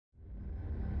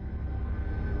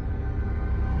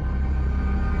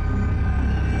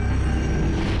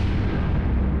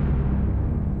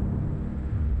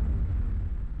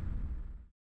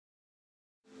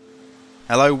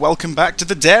Hello, welcome back to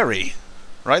the dairy.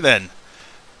 Right then,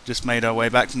 just made our way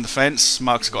back from the fence.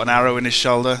 Mark's got an arrow in his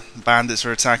shoulder. Bandits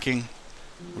are attacking.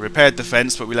 We repaired the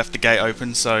fence, but we left the gate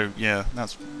open, so yeah,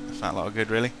 that felt like good,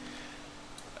 really.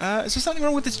 Is there something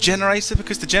wrong with this generator?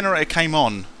 Because the generator came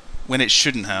on when it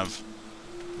shouldn't have.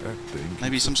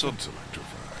 Maybe some sort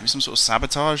of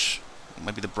sabotage.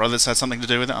 Maybe the brothers had something to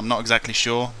do with it. I'm not exactly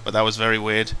sure, but that was very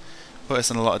weird. Put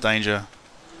us in a lot of danger.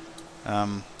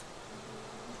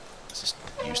 Let's just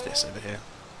use this over here.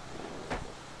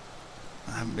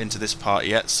 I haven't been to this part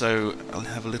yet, so I'll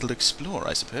have a little explore,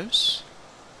 I suppose.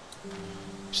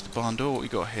 Just the barn door. What we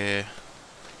got here?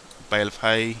 A bale of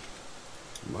hay.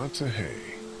 Lots of hay.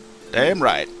 Damn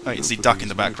right. Oh, you can see duck in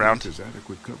the background. There's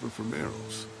adequate cover from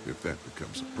arrows, if that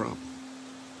becomes a problem.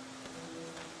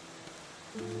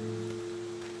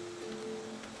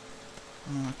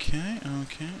 Okay.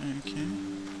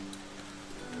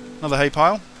 Another hay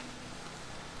pile.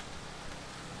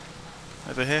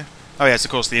 Over here. Oh yes,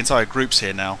 of course, the entire group's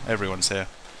here now. Everyone's here.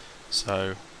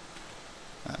 So,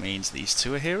 that means these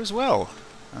two are here as well.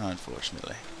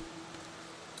 Unfortunately.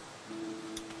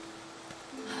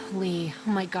 Lee, oh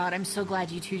my god, I'm so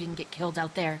glad you two didn't get killed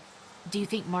out there. Do you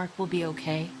think Mark will be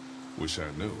okay? Wish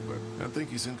I knew, but I think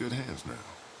he's in good hands now.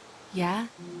 Yeah?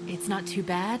 It's not too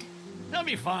bad? He'll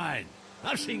be fine.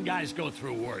 I've seen guys go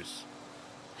through worse.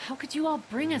 How could you all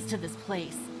bring us to this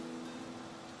place?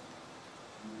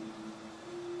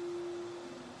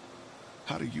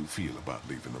 How do you feel about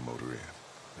leaving the motor inn?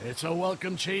 It's a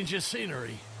welcome change of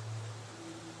scenery.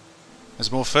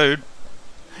 There's more food.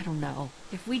 I don't know.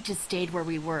 If we just stayed where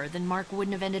we were, then Mark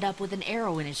wouldn't have ended up with an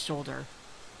arrow in his shoulder.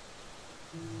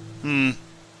 I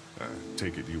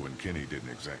take it you and Kenny didn't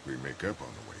exactly make up on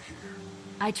the way here.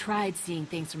 I tried seeing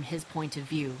things from his point of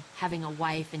view, having a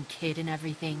wife and kid and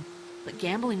everything. But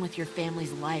gambling with your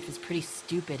family's life is pretty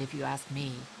stupid if you ask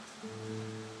me.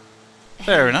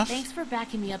 Fair enough. Thanks for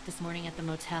backing me up this morning at the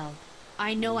motel.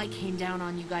 I know I came down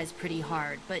on you guys pretty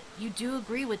hard, but you do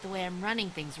agree with the way I'm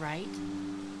running things, right?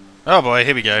 Oh boy,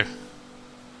 here we go.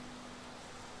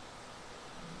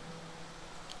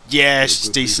 Yeah, it's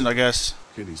decent, I guess.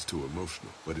 Kenny's too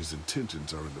emotional, but his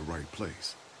intentions are in the right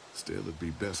place. Still, it'd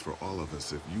be best for all of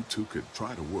us if you two could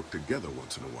try to work together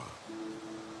once in a while.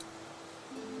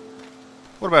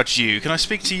 What about you? Can I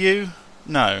speak to you?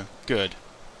 No. Good.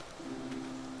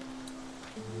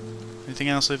 Anything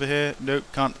else over here? Nope,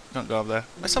 can't go up there.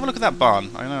 Let's have a look at that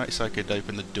barn. I know I could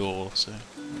open the door, so...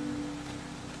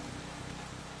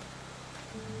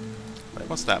 Wait,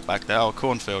 what's that back there? Oh,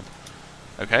 cornfield.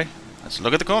 Okay, let's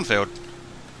look at the cornfield.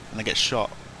 And then get shot.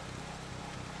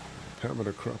 Having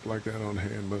a crop like that on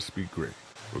hand must be great.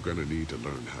 We're gonna need to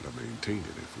learn how to maintain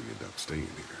it if we end up staying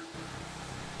here.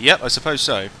 Yep, I suppose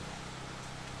so.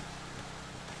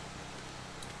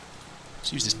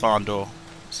 Let's use this barn door.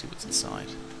 See what's inside.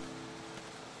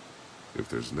 If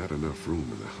there's not enough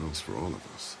room in the house for all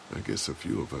of us, I guess a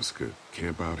few of us could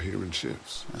camp out here in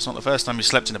shifts. That's not the first time you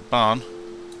slept in a barn.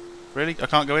 Really? I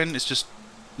can't go in? It's just...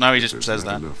 No, he just says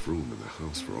that. There's not enough room in the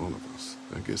house for all of us.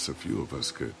 I guess a few of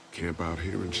us could camp out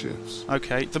here in shifts.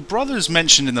 Okay. The brothers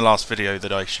mentioned in the last video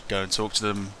that I should go and talk to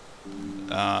them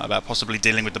about possibly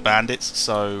dealing with the bandits,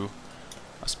 so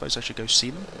I suppose I should go see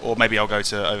them. Or maybe I'll go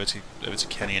over to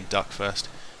Kenny and Duck first,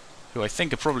 who I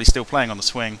think are probably still playing on the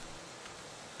swing.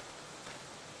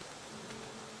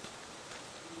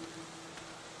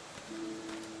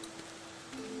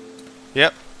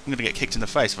 Yep, I'm gonna get kicked in the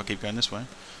face if I keep going this way.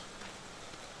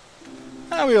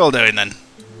 How are we all doing then?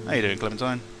 How you doing,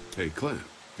 Clementine? Hey, Clem,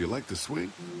 do you like the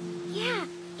swing? Yeah,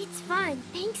 it's fun.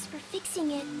 Thanks for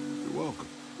fixing it. You're welcome.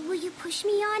 Will you push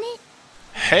me on it?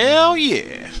 Hell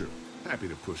yeah! Sure. Happy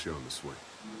to push you on the swing.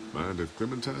 Mind if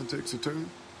Clementine takes a turn?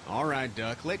 All right,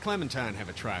 Duck. Let Clementine have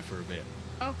a try for a bit.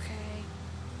 Okay.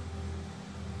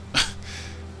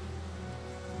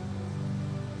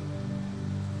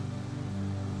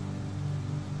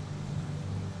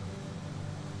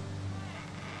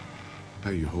 How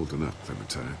you holding up,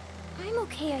 Clementine? I'm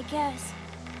okay, I guess.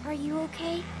 Are you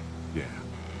okay? Yeah.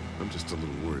 I'm just a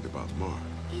little worried about Mark.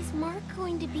 Is Mark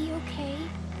going to be okay?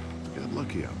 We got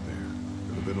lucky out there.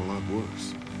 Could have been a lot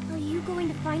worse. Are you going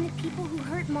to find the people who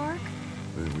hurt Mark?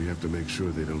 And we have to make sure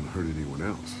they don't hurt anyone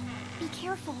else. Be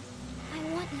careful.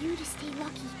 I want you to stay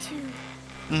lucky,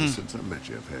 too. Since I met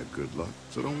you, I've had good luck,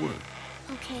 so don't worry.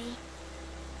 Okay.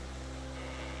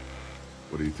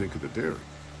 What do you think of the dairy?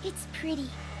 It's pretty.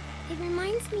 It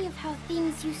reminds me of how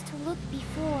things used to look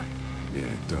before. Yeah,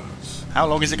 it does. How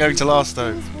long is it going to last,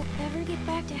 though? Things will ever get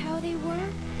back to how they were?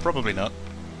 Probably not.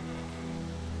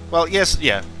 Well, yes,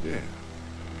 yeah. Yeah.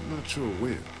 I'm not sure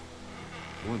when.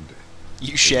 One day.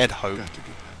 You shared hope. Got to get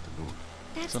back to normal.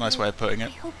 That's a nice way of putting I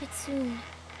it. hope it's soon.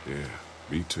 Yeah,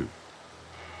 me too.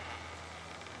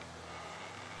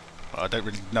 Well, I don't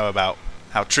really know about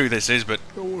how true this is, but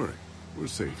Don't worry, we're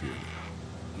safe here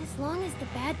now. As long as the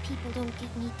bad people don't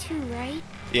get me too, right?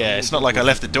 yeah, it's not like I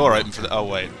left the door open for the... Oh,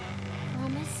 wait.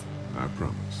 Promise? I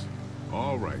promise.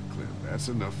 All right, Clem, that's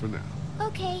enough for now.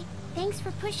 Okay, thanks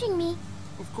for pushing me.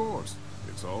 Of course,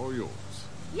 it's all yours.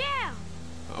 Yeah!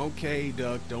 Okay,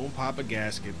 Duck, don't pop a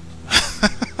gasket. Can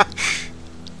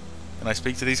I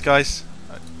speak to these guys?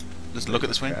 Just look at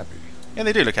the swing. Happy. Yeah,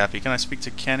 they do look happy. Can I speak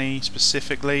to Kenny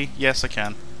specifically? Yes, I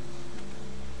can.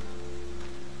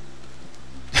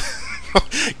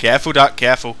 Careful, Duck,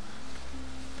 careful.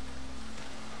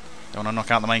 Don't want to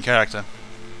knock out the main character.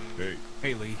 Hey,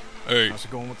 Hey, Lee. Hey. How's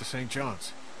it going with the St.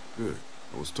 John's? good.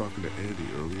 I was talking to Andy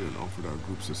earlier and offered our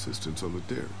group's assistance on the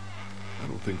dairy. I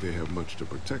don't think they have much to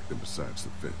protect them besides the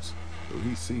fence, though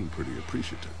he seemed pretty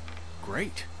appreciative.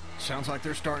 Great. Sounds like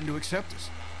they're starting to accept us.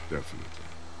 Definitely.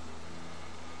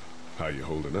 How you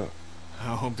holding up?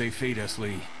 I hope they feed us,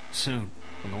 Lee. Soon.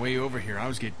 On the way over here, I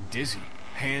was getting dizzy.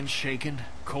 Hands shaking,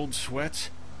 cold sweats.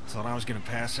 Thought I was gonna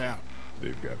pass out.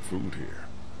 They've got food here.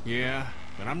 Yeah,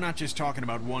 but I'm not just talking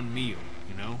about one meal,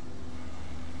 you know?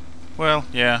 Well,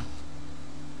 yeah.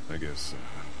 I guess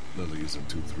Lily isn't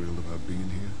too thrilled about being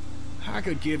here. I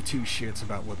could give two shits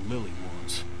about what Lily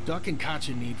wants. Duck and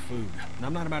Katja need food, and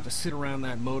I'm not about to sit around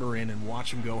that motor inn and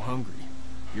watch them go hungry.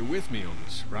 You're with me on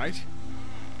this, right?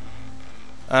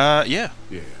 Yeah.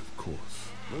 Yeah, of course.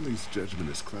 Lily's judgment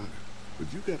is clouded,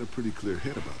 but you got a pretty clear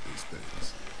head about these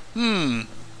things.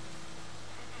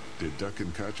 Did Duck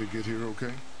and Katja get here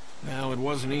okay? Well, it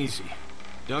wasn't easy.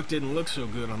 Duck didn't look so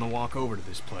good on the walk over to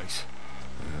this place.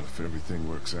 Well, if everything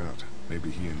works out, maybe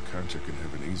he and Katja can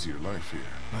have an easier life here.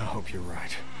 I hope you're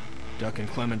right. Duck and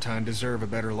Clementine deserve a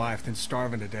better life than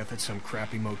starving to death at some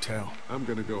crappy motel. I'm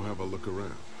gonna go have a look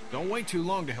around. Don't wait too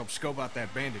long to help scope out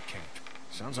that bandit camp.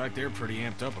 Sounds like they're pretty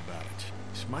amped up about it.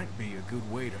 This might be a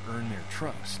good way to earn their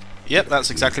trust. Yep, that's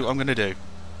exactly what I'm going to do.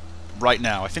 Right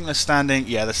now. I think they're standing...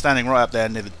 Yeah, they're standing right up there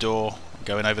near the door. I'm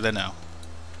going over there now.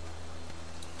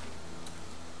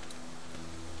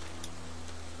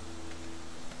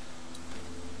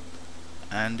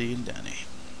 Andy and Danny.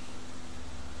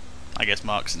 I guess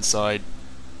Mark's inside.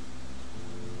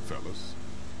 Fellas,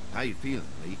 How you feeling,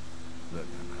 Lee? Look,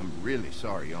 I'm really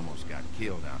sorry you almost got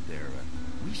killed out there.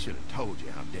 We should have told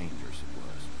you how dangerous it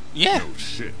was. Yeah. no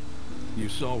shit. You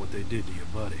saw what they did to your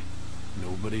buddy.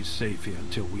 Nobody's safe here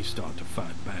until we start to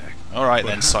fight back. Alright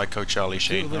then, Psycho Charlie Two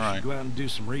Sheen. of us Alright. should go out and do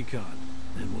some recon.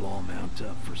 Then we'll all mount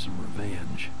up for some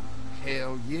revenge.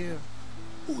 Hell yeah.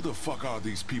 Who the fuck are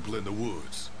these people in the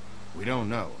woods? We don't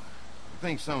know. I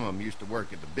think some of them used to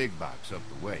work at the big box up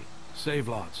the way. Save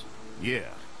lots. Yeah.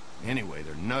 Anyway,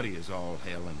 they're nutty as all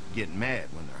hell and get mad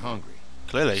when they're hungry.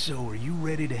 Clearly. So are you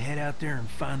ready to head out there and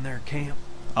find their camp?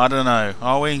 I don't know.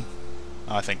 Are we?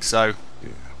 I think so. Yeah,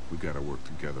 we gotta work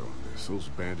together on this. Those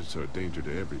bandits are a danger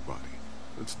to everybody.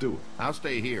 Let's do it. I'll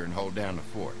stay here and hold down the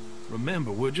fort.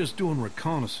 Remember, we're just doing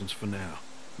reconnaissance for now.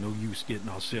 No use getting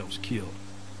ourselves killed.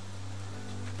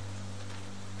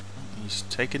 He's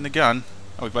taking the gun.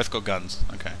 Oh, we both got guns.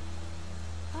 Okay.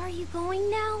 Are you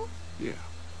going now? Yeah,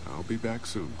 I'll be back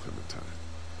soon, Clementine.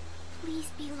 Please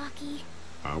be lucky.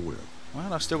 I will.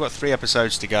 Well, I've still got 3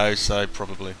 episodes to go, so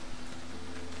probably.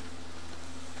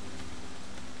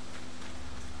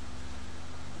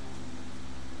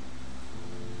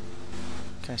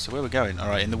 Okay, so where we're going?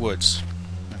 Alright, in the woods.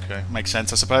 Okay, makes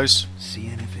sense, I suppose. See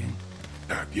anything?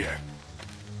 Not yet.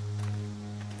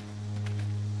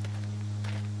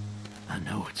 I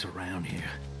know it's around here.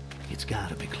 It's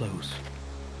gotta be close.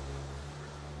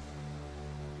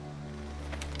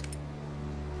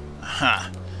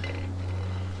 Aha.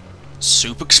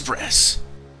 Soup Express.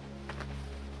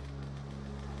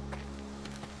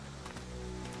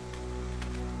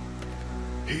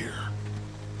 Here.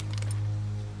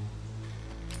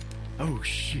 Oh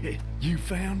shit, you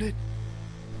found it?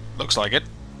 Looks like it.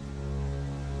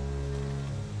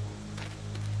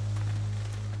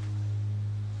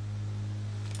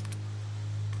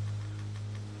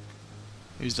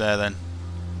 Who's there then?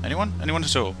 Anyone? Anyone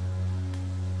at all?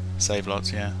 Save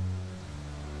lots, yeah.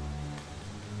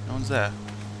 No one's there.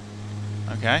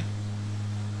 Okay.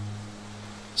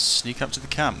 Sneak up to the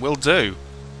camp. Will do.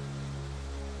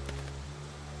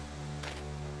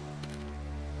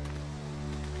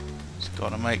 Just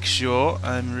gotta make sure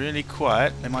I'm really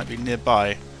quiet. They might be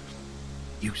nearby.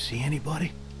 You see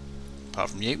anybody?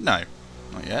 Apart from you? No.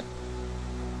 Not yet.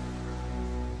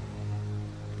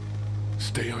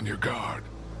 Stay on your guard.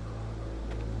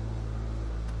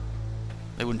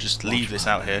 They wouldn't just leave this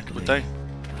out here, would they?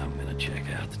 I'm gonna check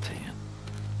out the tent.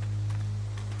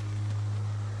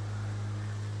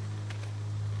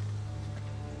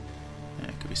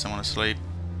 Be someone asleep.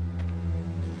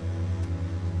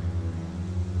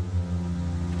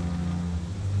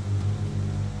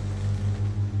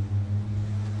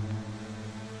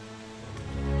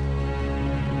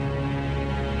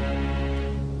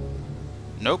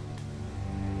 Nope.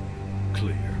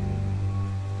 Clear.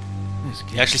 This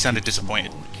He actually sounded can't be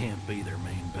disappointed. small. It can't be their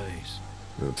main base.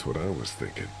 That's what I was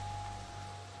thinking.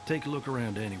 Take a look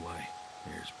around anyway.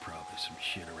 There's probably some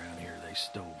shit around here they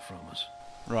stole from us.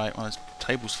 Right, well, this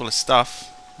table's full of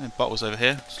stuff. And bottles over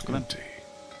here. Just look at them. Empty.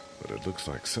 But it looks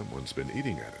like someone's been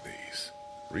eating out of these.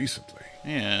 Recently.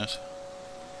 Yes.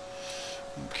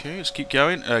 Okay, let's keep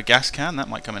going. Gas can, that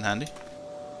might come in handy.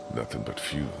 Nothing but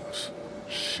fumes.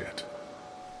 Shit.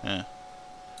 Yeah.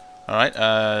 Alright,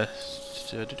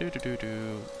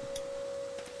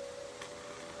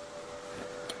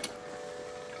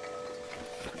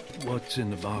 What's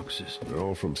in the boxes? They're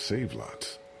all from save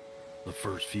lots. The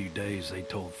first few days they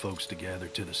told folks to gather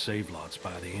to the save lots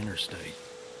by the interstate.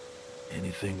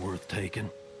 Anything worth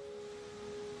taking?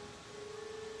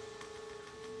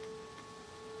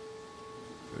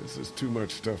 This is too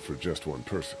much stuff for just one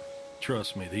person.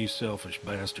 Trust me, these selfish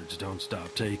bastards don't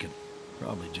stop taking.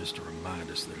 Probably just to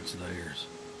remind us that it's theirs.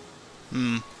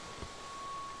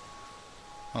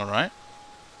 Alright.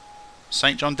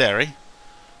 St. John Dairy.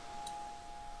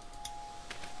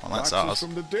 Well, that's Boxes ours.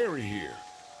 from the dairy here.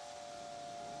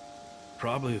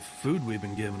 Probably the food we've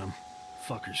been giving them.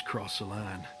 Fuckers cross the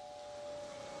line.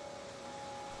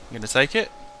 You gonna take it?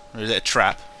 Or is it a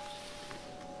trap?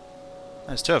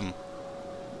 There's two of them.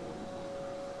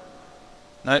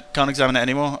 Nope, can't examine it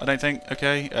anymore, I don't think.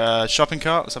 Okay, shopping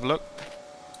cart, let's have a look.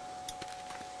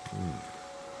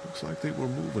 Looks like they were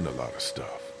moving a lot of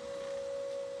stuff.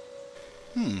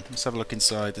 Let's have a look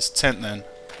inside this tent then.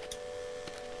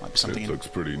 Might be something It in. looks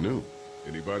pretty new.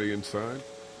 Anybody inside?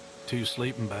 2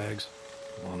 sleeping bags.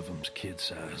 One of them's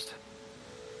kid-sized.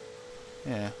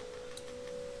 Yeah.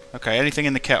 Okay, anything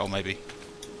in the kettle maybe?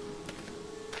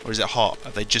 Or is it hot?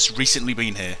 Have they just recently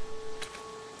been here?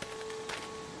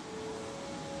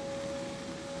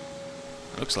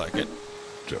 Looks like it.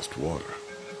 Just water.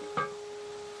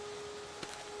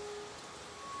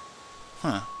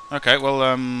 Huh. Okay, well,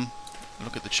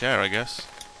 look at the chair, I guess.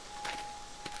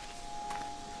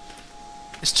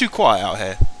 It's too quiet out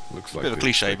here. Looks A like bit of a they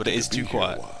cliche, but it expected is to too be here a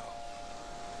quiet. while.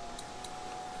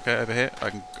 Okay, over here. I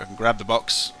can grab the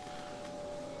box.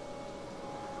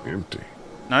 Empty.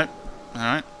 Nope.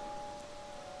 Alright.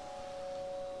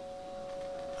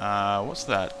 What's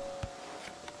that?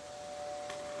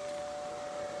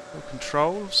 A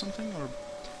control or something? Or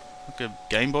like a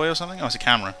Game Boy or something? Oh, it's a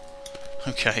camera.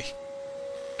 Okay.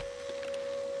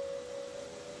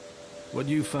 What'd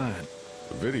you find?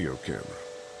 A video camera.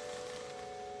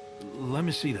 Let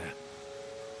me see that.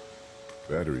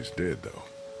 Battery's dead, though.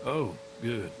 Oh,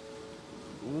 good.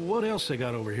 What else they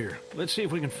got over here? Let's see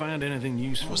if we can find anything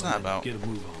useful. What's that and then about? Get a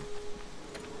move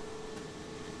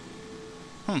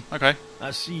on. Okay.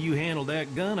 I see you handled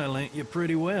that gun I lent you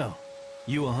pretty well.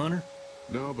 You a hunter?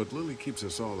 No, but Lily keeps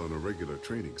us all on a regular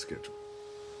training schedule.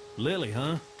 Lily,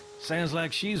 huh? Sounds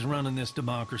like she's running this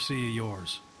democracy of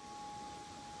yours.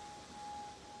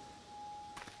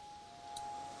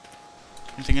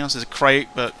 Anything else? There's a crate,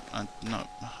 but I'm not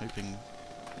hoping...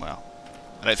 Well,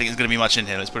 I don't think there's going to be much in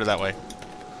here, let's put it that way.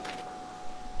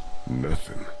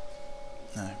 Nothing.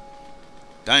 No.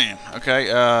 Damn. Okay,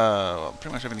 well,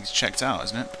 pretty much everything's checked out,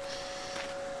 isn't it?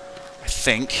 I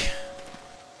think.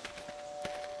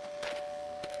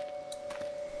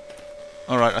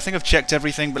 Alright, I think I've checked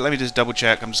everything, but let me just double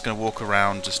check. I'm just going to walk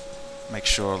around, just make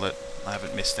sure that I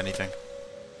haven't missed anything.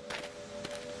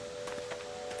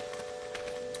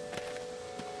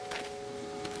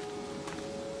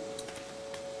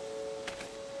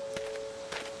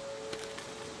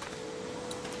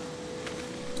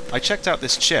 I checked out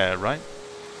this chair, right?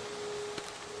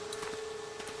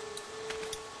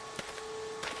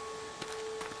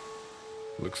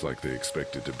 Looks like they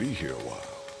expected to be here a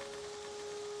while.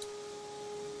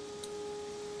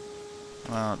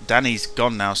 Well, Danny's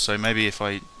gone now, so maybe if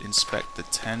I inspect the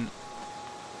tent...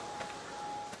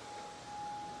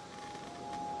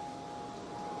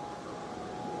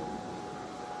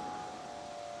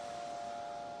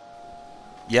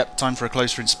 Yep, time for a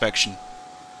closer inspection.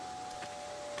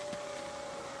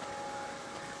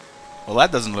 Well,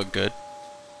 that doesn't look good.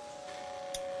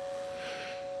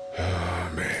 Oh,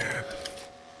 man.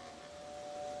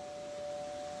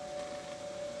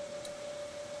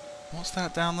 What's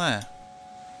that down there?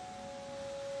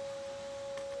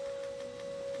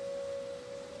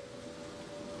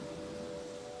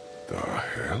 The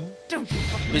hell? Don't you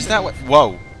fucking Is that what...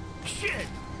 Whoa.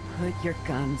 put your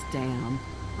guns down.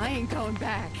 I ain't going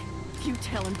back. You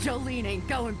tell him Jolene ain't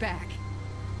going back.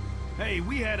 Hey,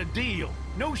 we had a deal.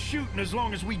 No shooting as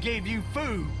long as we gave you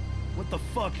food. What the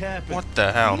fuck happened? What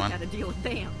the hell, You man? gotta deal with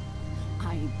them.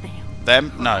 I ain't them.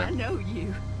 Them? I No. know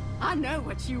you. I know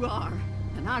what you are.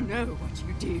 And I know what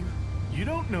you do. You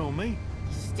don't know me. You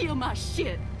steal my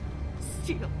shit.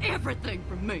 Steal everything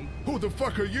from me. Who the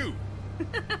fuck are you?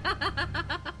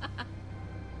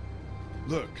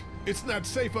 Look, it's not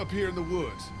safe up here in the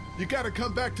woods. You gotta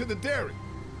come back to the dairy.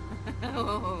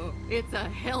 Oh, it's a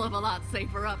hell of a lot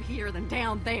safer up here than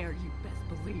down there, you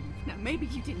best believe. Now, maybe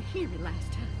you didn't hear me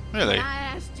last time. Really? When I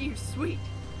asked you, sweet,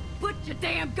 put your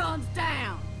damn guns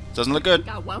down. Doesn't look good.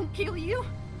 Think I won't kill you?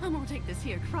 I'm gonna take this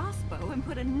here crossbow and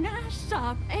put a nice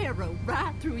sharp arrow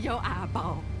right through your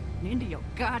eyeball and into your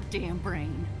goddamn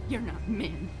brain. You're not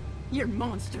men. You're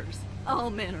monsters. All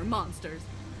men are monsters.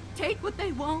 Take what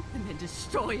they want and then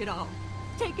destroy it all.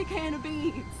 Take a can of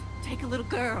beans. Take a little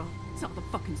girl. It's all the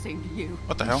fucking same to you.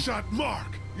 What the You hell? shot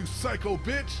Mark, you psycho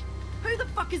bitch. Who the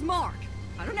fuck is Mark?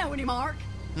 I don't know any Mark.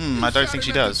 I don't think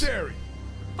she does.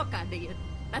 Fuck I did.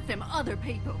 That's them other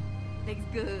people. They's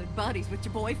good buddies with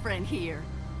your boyfriend here.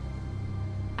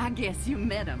 I guess you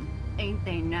met them. Ain't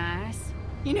they nice?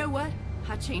 You know what?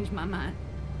 I changed my mind.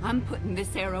 I'm putting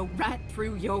this arrow right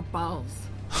through your balls.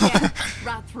 Yeah,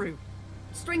 right through.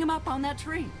 String them up on that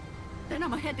tree. Then I'm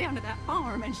gonna head down to that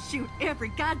farm and shoot every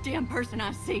goddamn person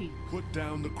I see. Put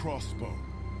down the crossbow.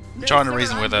 I'm trying to No, sir,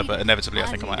 reason with her, need but it. inevitably I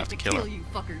think I might need have to it kill her. you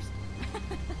fuckers.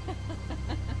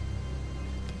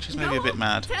 She's maybe a bit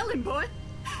mad. Tell him, boy.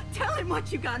 Tell him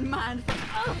what you got in mind.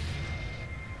 Oh.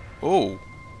 Oh.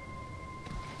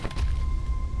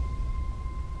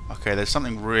 Okay, there's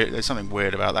something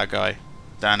weird about that guy,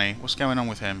 Danny. What's going on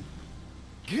with him?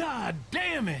 God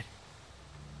damn it!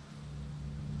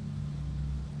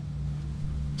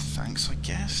 Thanks, I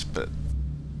guess, but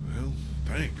Well,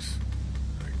 thanks.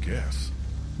 I guess.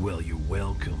 Well, you're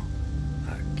welcome,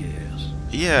 I guess.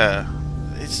 yeah,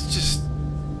 it's just.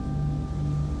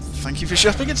 Thank you for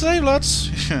shopping at Save, lads.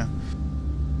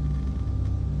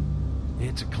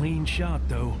 It's a clean shot,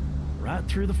 though. Right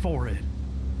through the forehead.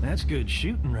 That's good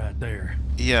shooting right there.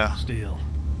 Yeah. Still,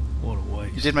 what a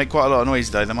waste. You did make quite a lot of noise,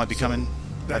 though. They might be coming.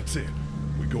 That's it.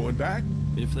 We going back?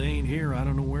 If they ain't here, I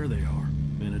don't know where they are.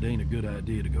 And it ain't a good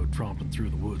idea to go tromping through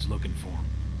the woods looking for them.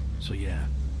 So yeah,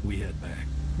 we head back.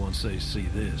 Once they see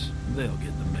this, they'll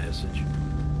get the message.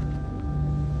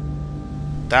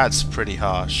 That's pretty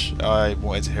harsh. I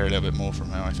wanted to hear a little bit more from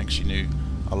her. I think she knew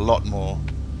a lot more.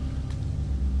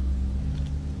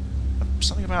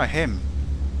 Something about him.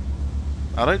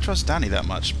 I don't trust Danny that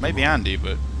much. Maybe Andy,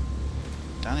 but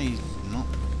Danny, not.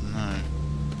 No.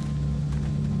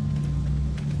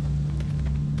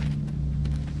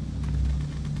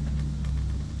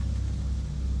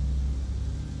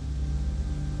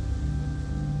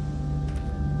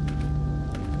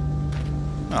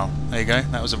 Well, there you go.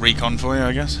 That was a recon for you,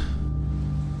 I guess.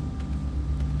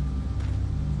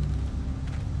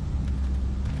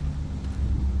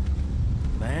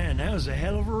 Man, that was a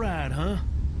hell of a ride, huh?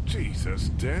 Jesus,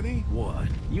 Danny. What?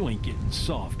 You ain't getting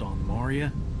soft on them, are ya?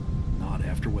 Not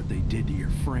after what they did to your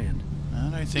friend. I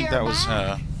don't think You're that was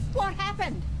back. her. What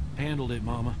happened? Handled it,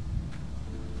 Mama.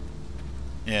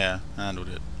 Yeah, handled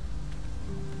it.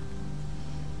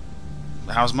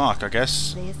 How's Mark, I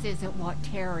guess? This isn't what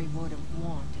Terry would have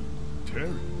wanted.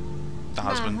 Terry. The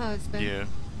husband. My husband. Yeah.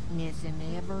 Miss him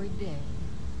every day.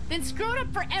 Then screw it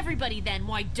up for everybody then,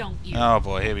 why don't you? Oh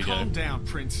boy, here we go. Calm down,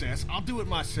 princess. I'll do it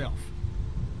myself.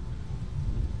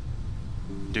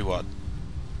 Do what?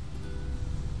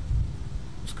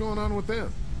 What's going on with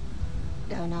them?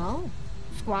 Don't know.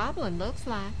 Squabbling looks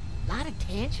like. Lot of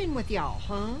tension with y'all,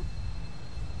 huh?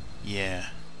 Yeah.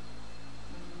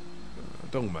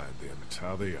 Don't mind them. It's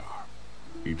how they are.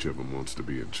 Each of them wants to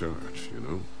be in charge, you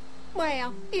know?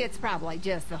 Well, it's probably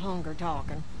just the hunger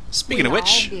talking. Speaking of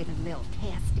which, We all get a little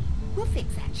testy. We'll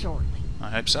fix that shortly. I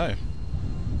hope so.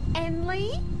 And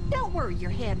Lee, don't worry your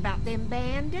head about them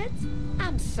bandits.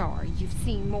 I'm sorry you've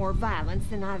seen more violence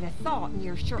than I'd have thought in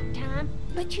your short time,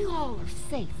 but you all are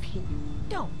safe here.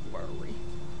 Don't worry.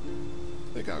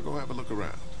 Think I'll go have a look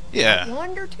around. Yeah. Don't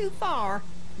wander too far.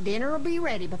 Dinner will be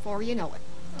ready before you know it.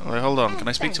 Well, hold on, can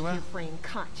I And speak to thank her? your friend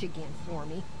Koch again for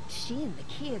me. She and the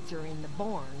kids are in the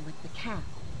barn with the cow.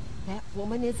 That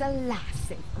woman is a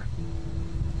lifesaver.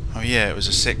 Oh yeah, it was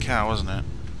a sick cow, wasn't it?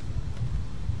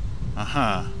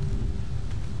 Uh-huh.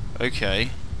 Okay.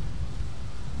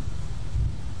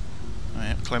 Oh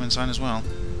yeah, Clementine as well.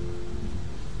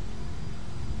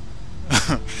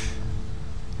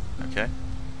 Okay.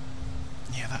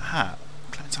 Yeah, that hat.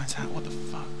 Clementine's hat, what the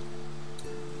fuck?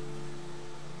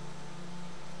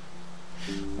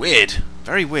 Weird.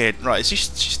 Very weird. Right, she's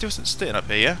still sitting up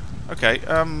here, yeah? Okay,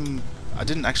 I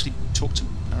didn't actually talk to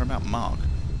her about Mark.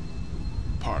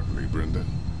 Pardon me, Brenda.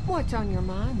 What's on your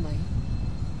mind, Lee?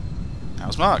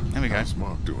 How's Mark? There we go. How's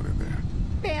Mark doing in there?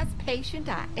 Best patient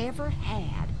I ever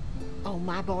had. Oh,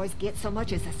 my boys get so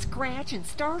much as a scratch and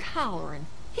start hollering.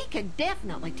 He could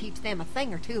definitely teach them a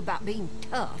thing or two about being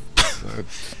tough. I'd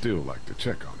still like to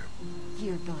check on him.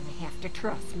 You're gonna have to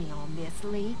trust me on this,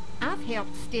 Lee. I've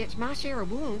helped stitch my share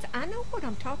of wounds. I know what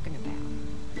I'm talking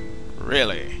about.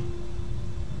 Really?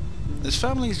 This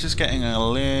family's just getting a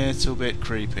little bit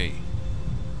creepy.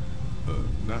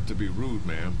 Not to be rude,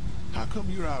 ma'am. How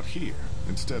come you're out here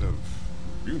instead of,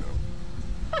 you know?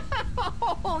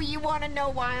 Oh, you want to know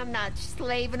why I'm not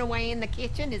slaving away in the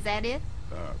kitchen? Is that it?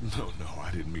 No, I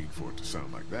didn't mean for it to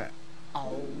sound like that.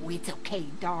 Oh, it's okay,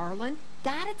 darling.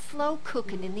 Got it slow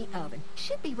cooking in the oven.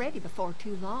 Should be ready before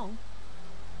too long.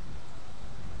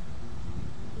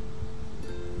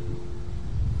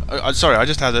 I'm sorry, I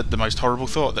just had the most horrible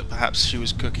thought that perhaps she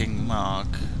was cooking Mark.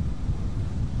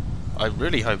 I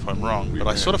really hope I'm wrong, but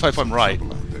I sort of hope I'm right.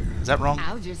 Is that wrong?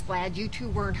 I was just glad you two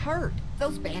weren't hurt.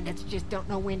 Those bandits just don't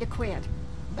know when to quit.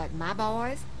 But my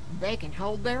boys, they can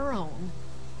hold their own.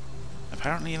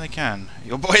 Apparently they can.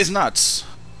 Your boy is nuts.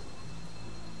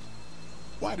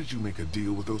 Why did you make a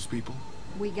deal with those people?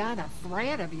 We got a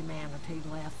thread of humanity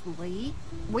left, Lee.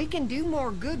 We can do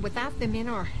more good without them in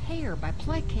our hair by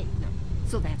placating them.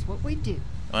 So that's what we do.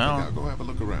 Well, I'll go have a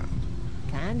look around.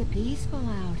 Kinda peaceful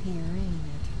out here, ain't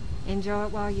it? Enjoy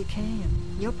it while you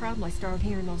can. You'll probably start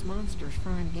hearing those monsters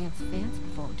frying against the fence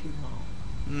before too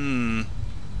long.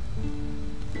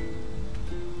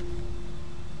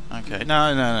 Okay,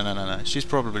 no. She's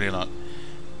probably not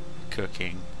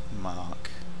cooking Mark.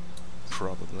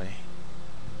 Probably.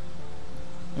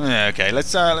 Yeah, okay,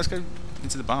 let's go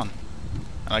into the barn.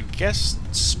 And I guess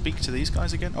speak to these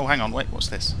guys again. Oh, hang on, wait, what's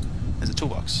this? There's a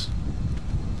toolbox.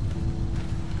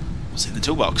 What's in the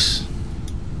toolbox?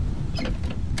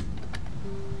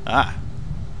 Ah.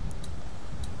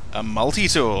 A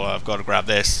multi-tool. I've got to grab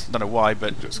this. Don't know why,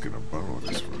 but Just gonna borrow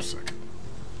this for a second.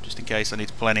 just in case I need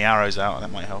to pull any arrows out,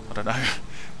 that might help. I don't know.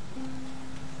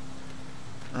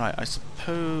 Right, I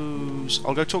suppose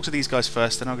I'll go talk to these guys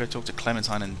first, then I'll go talk to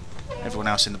Clementine and everyone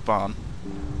else in the barn.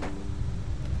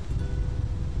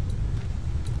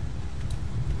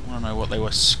 I want to know what they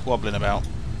were squabbling about.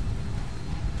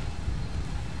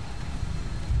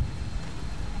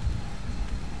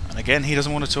 And again, he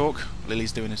doesn't want to talk.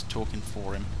 Lily's doing his talking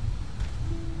for him.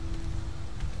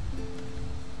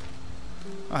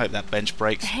 I hope that bench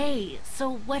breaks. Hey, so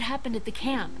what happened at the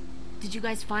camp? Did you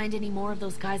guys find any more of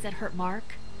those guys that hurt Mark?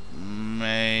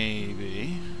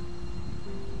 Maybe.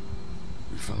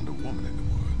 We found a woman in the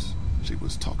woods. She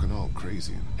was talking all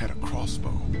crazy and had a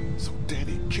crossbow. So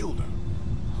Daddy killed her.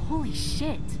 Holy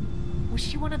shit. Was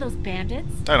she one of those bandits?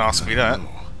 Don't ask me that.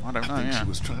 I don't know, I think yeah. she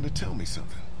was trying to tell me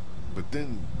something. But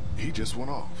then he just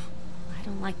went off. I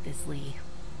don't like this, Lee.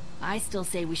 I still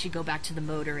say we should go back to the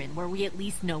motor inn, where we at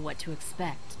least know what to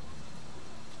expect.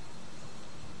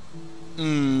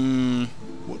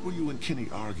 What were you and Kenny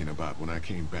arguing about when I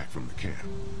came back from the camp?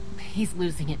 He's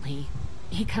losing it, Lee.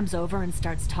 He comes over and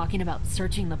starts talking about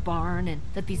searching the barn and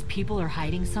that these people are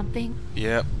hiding something.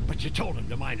 Yep. But you told him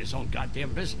to mind his own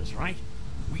goddamn business, right?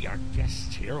 We are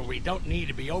guests here. We don't need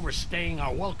to be overstaying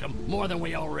our welcome more than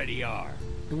we already are.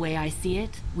 The way I see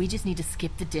it, we just need to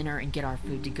skip the dinner and get our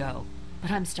food to go.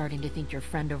 But I'm starting to think your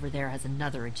friend over there has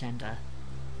another agenda.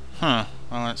 Huh.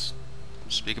 Well, let's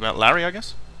speak about Larry, I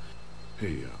guess.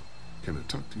 Hey, can I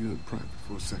talk to you in private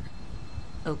for a second?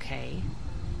 Okay.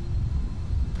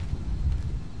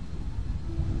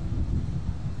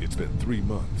 It's been 3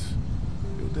 months.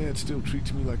 Your dad still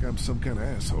treats me like I'm some kind of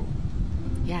asshole.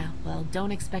 Yeah, well,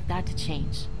 don't expect that to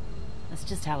change. That's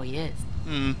just how he is.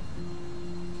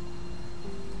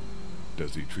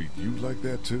 Does he treat you like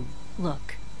that too?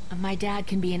 Look, my dad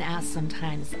can be an ass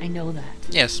sometimes, I know that.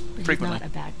 Yes, But frequently. he's not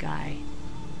a bad guy.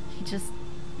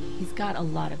 He's got a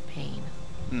lot of pain.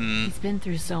 He's been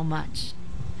through so much,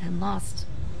 and lost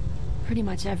pretty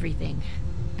much everything.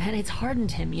 And it's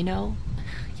hardened him, you know?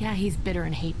 Yeah, he's bitter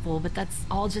and hateful, but that's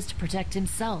all just to protect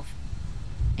himself.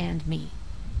 And me.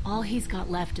 All he's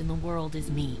got left in the world is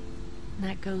me. And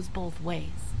that goes both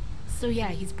ways. So yeah,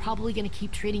 he's probably gonna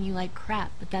keep treating you like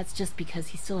crap, but that's just because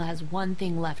he still has one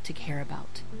thing left to care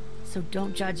about. So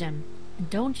don't judge him. And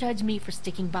don't judge me for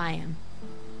sticking by him.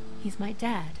 He's my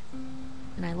dad.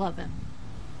 And I love him.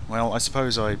 Well, I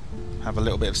suppose I have a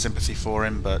little bit of sympathy for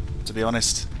him, but to be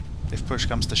honest, if push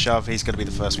comes to shove, he's going to be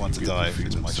the first one to die if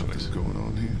it's my Something's choice. going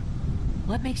on here.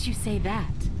 What makes you say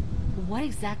that? What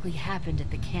exactly happened at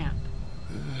the camp?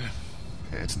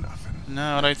 It's nothing.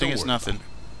 No, I don't think it's worry nothing. about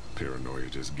it. Paranoia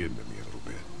just getting to me a little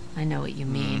bit. I know what you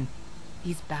mean.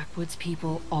 These backwoods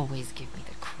people always give me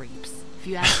the creeps. If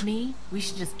you ask me, we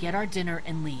should just get our dinner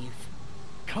and leave.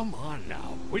 Come on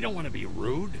now. We don't want to be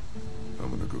rude. I'm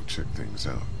gonna go check things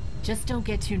out. Just don't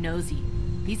get too nosy.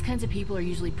 These kinds of people are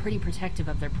usually pretty protective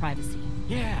of their privacy.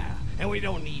 Yeah, and we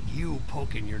don't need you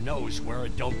poking your nose where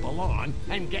it don't belong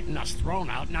and getting us thrown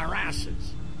out in our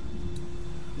asses.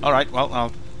 Alright, well,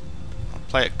 I'll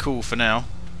play it cool for now.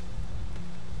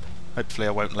 Hopefully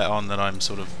I won't let on that I'm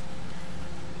sort of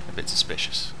a bit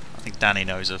suspicious. I think Danny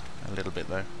knows a little bit,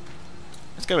 though.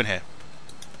 Let's go in here.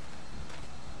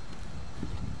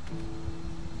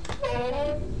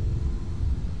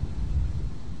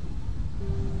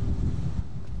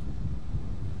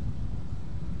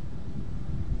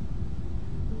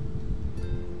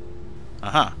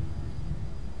 Aha.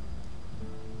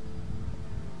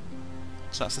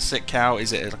 So that's the sick cow.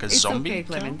 Is it like a zombie It's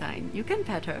okay, cow? Clementine. You can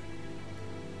pet her.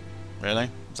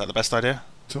 Really? Is that the best idea?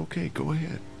 It's okay, go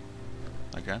ahead.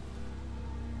 Okay.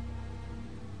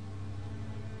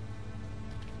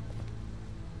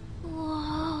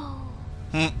 Whoa.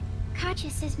 Hmm. Katja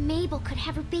says Mabel could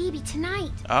have her baby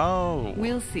tonight. Oh.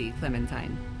 We'll see,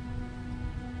 Clementine.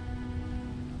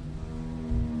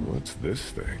 What's this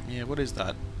thing? Yeah, what is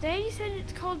that? Daddy said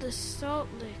it's called a salt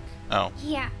lick. Oh.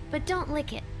 Yeah, but don't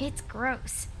lick it. It's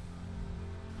gross.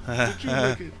 Did you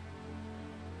lick it?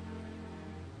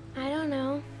 I don't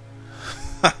know.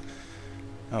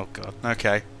 Oh god.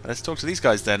 Okay. Let's talk to these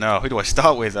guys then. Oh, who do I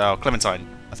start with? Oh, Clementine.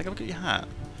 I think I've got your hat.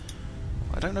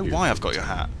 I don't know why I've got your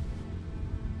hat.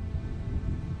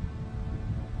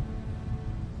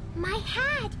 My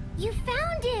hat! You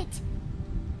found it!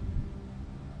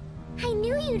 I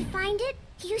knew you'd find it.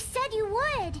 You said you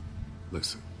would.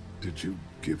 Listen, did you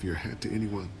give your hat to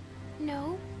anyone?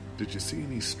 No, Did you see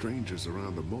any strangers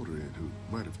around the motor inn who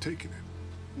might have taken it?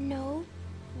 no.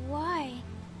 Why?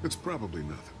 It's probably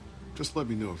nothing. Just let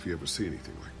me know if you ever see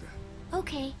anything like that.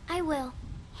 Okay, I will.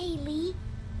 Hey, Lee.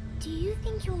 Do you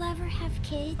think you'll ever have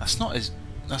kids? That's not his.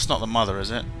 That's not the mother,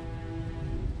 is it?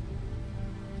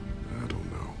 I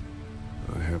don't know.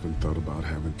 I haven't thought about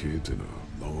having kids in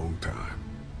a long time.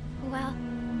 Well,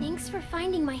 thanks for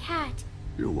finding my hat.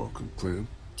 You're welcome, Clem.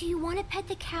 Do you want to pet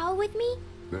the cow with me?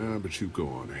 Nah, but you go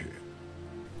on ahead.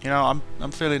 You know,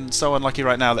 I'm feeling so unlucky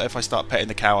right now that if I start petting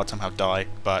the cow, I'd somehow die.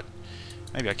 But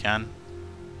maybe I can.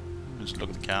 Just look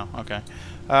at the cow. Okay.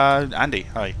 Andy,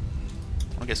 hi.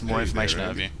 I'll get some more Hey information there,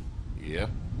 out of you. Andy. Yeah.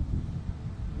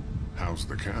 How's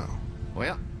the cow?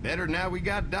 Well, better now we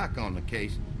got Doc on the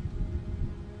case.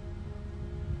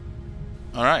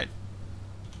 All right.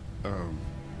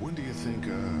 When do you think,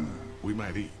 we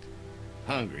might eat?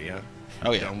 Hungry, huh?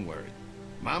 Oh, yeah. Don't worry.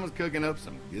 Mama's cooking up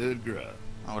some good grub.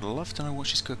 I would love to know what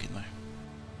she's cooking, though.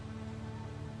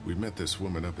 We met this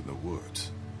woman up in the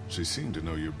woods. She seemed to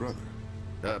know your brother.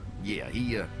 Yeah,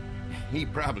 he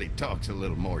probably talks a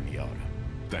little more than he oughta.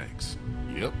 Thanks.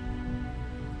 Yep.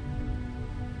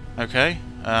 Okay.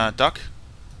 Duck?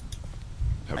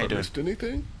 Have How you I doing? missed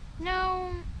anything?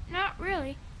 No, not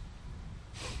really.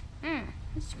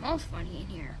 It smells funny in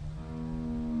here.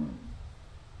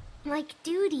 Like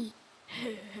duty.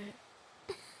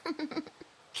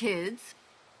 Kids?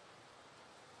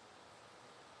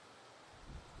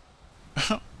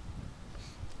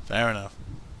 Fair enough.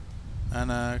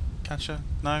 And, catch her?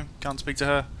 No? Can't speak to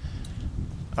her?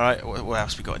 Alright, what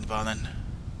else we got in the bar then?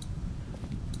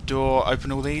 Door,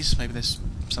 open all these? Maybe there's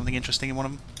something interesting in one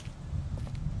of them?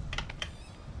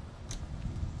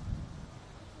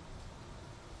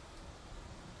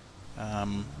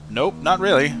 Nope, not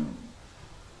really.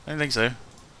 I don't think so.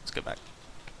 Let's go back.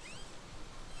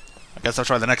 I guess I'll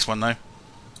try the next one though.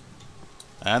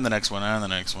 And the next one, and the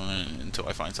next one, until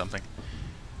I find something.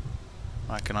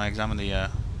 Right, can I examine the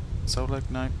soul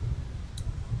look? No.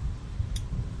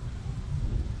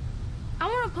 I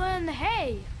want to play in the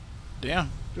hay. Yeah.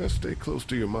 Just stay close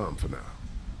to your mom for now.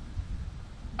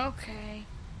 Okay.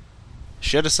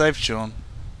 Should have saved Sean.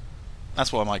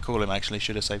 That's what I might call him actually,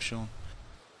 should have saved Sean.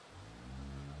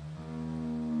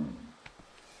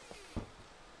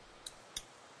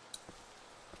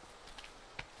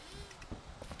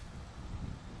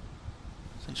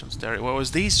 St. John's Dairy. Well, it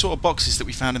was these sort of boxes that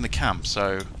we found in the camp,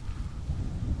 so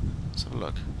let's have a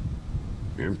look.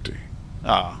 Empty.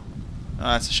 Ah. Oh,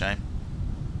 that's a shame.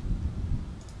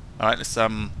 Alright, let's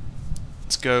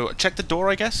go check the door,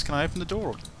 I guess. Can I open the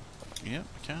door? Yeah,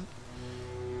 I can.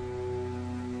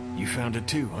 You found it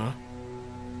too, huh?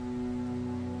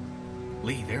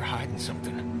 Lee, they're hiding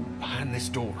something behind this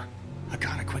door. I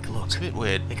got a quick look. It's a bit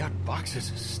weird. They got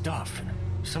boxes of stuff and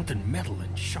something metal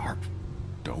and sharp.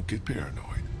 Don't get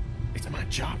paranoid. It's my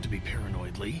job to be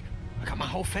paranoid, Lee. I got my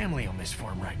whole family on this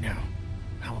farm right now.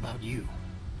 How about you?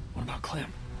 What about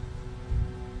Clem?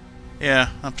 Yeah,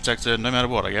 I'll protect her no matter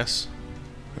what, I guess.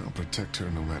 I'll protect her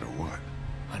no matter what.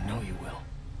 I know you will.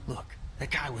 Look,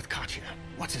 that guy with Katya,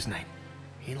 what's his name?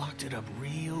 He locked it up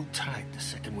real tight the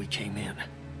second we came in.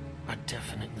 I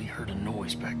definitely heard a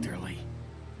noise back there, Lee.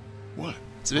 What?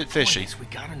 It's a bit fishy. We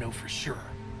gotta know for sure.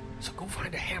 So go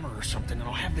find a hammer or something and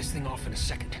I'll have this thing off in a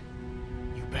second.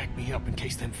 You back me up in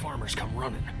case them farmers come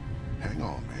running. Hang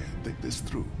on, man. Think this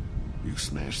through. You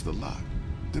smashed the lock.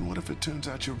 Then what if it turns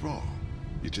out you're wrong?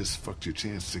 You just fucked your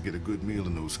chance to get a good meal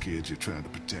in those kids you're trying to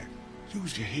protect.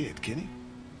 Use your head, Kenny.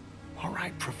 All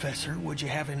right, Professor. What'd you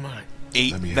have in mind?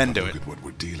 Eat, Let me then have a do look it. at what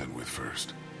we're dealing with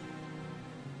first.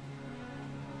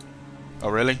 Oh,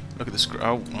 really? Look at the screw.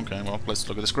 Oh, okay. Well, let's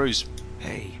look at the screws.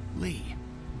 Hey, Lee.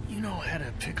 You know how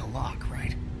to pick a lock,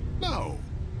 right? No.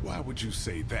 Why would you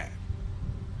say that?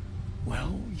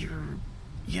 Well, you're,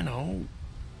 you know,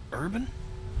 urban?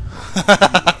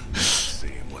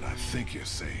 Saying what I think you're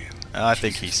saying. I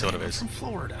think he Jesus, sort man, of I'm is. from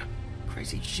Florida.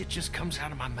 Crazy shit just comes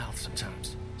out of my mouth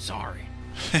sometimes. Sorry.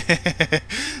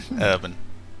 Urban.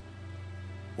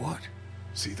 What?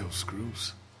 See those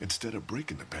screws? Instead of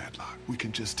breaking the padlock, we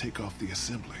can just take off the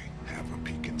assembly, have a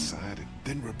peek inside, and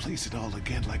then replace it all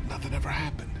again like nothing ever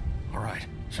happened. All right.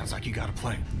 Sounds like you got a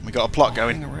plan. We got a plot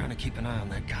Hang going. around and keep an eye on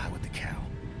that guy with the cow.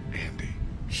 Andy.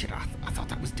 Shit, I thought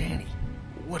that was Danny.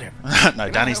 Whatever. No,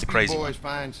 Danny's the crazy boys one.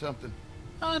 find something?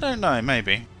 I don't know,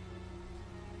 maybe.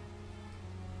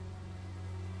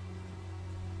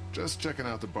 Just checking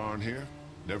out the barn here.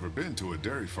 Never been to a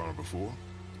dairy farm before.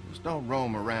 Just don't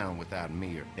roam around without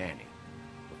me or Danny.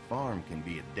 The farm can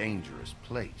be a dangerous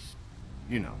place.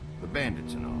 You know, the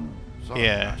bandits and all. Sorry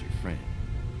Yeah. about your friend.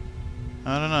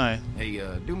 I don't know.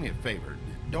 Hey, do me a favor.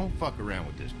 Don't fuck around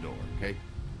with this door, okay?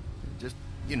 Just,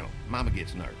 you know, Mama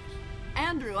gets nervous.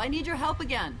 Andrew, I need your help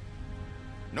again.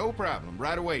 No problem.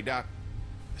 Right away, Doc.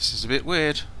 This is a bit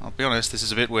weird. I'll be honest, this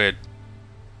is a bit weird.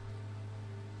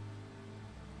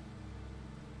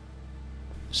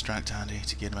 Distract Andy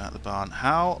to get him out of the barn.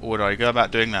 How would I go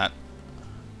about doing that?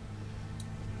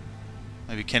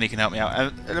 Maybe Kenny can help me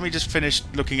out. Let me just finish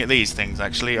looking at these things,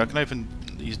 actually. I can open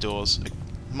these doors. There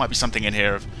might be something in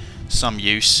here of some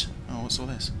use. Oh, what's all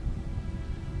this?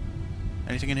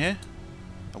 Anything in here?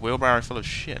 A wheelbarrow full of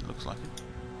shit, looks like it.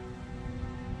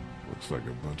 Looks like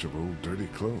a bunch of old dirty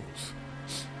clothes.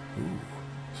 Ooh,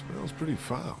 smells pretty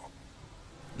foul.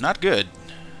 Not good.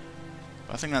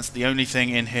 I think that's the only thing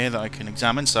in here that I can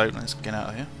examine, so let's get out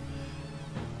of here.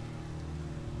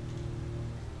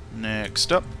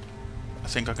 Next up. I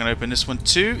think I can open this one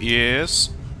too. Yes.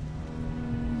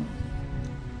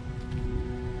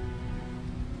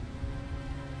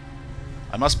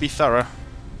 I must be thorough.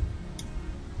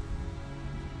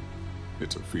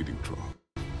 It's a feeding trough.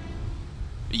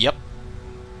 Yep.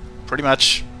 Pretty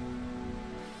much.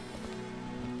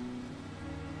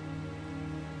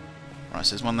 Right,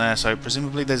 so there's one there, so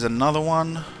presumably there's another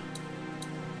one.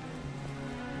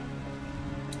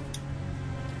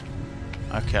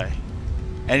 Okay.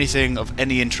 Anything of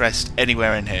any interest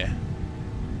anywhere in here?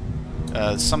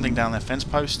 Something down there. Fence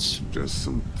posts? Just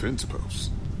some fence posts.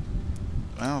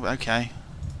 Well, okay.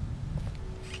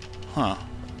 Huh.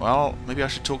 Well, maybe I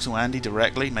should talk to Andy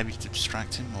directly, maybe to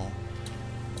distract him, or...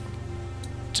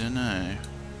 dunno.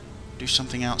 Do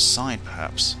something outside,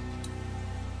 perhaps.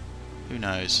 Who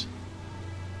knows?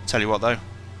 Tell you what, though.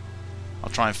 I'll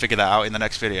try and figure that out in the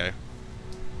next video.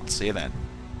 I'll see you then.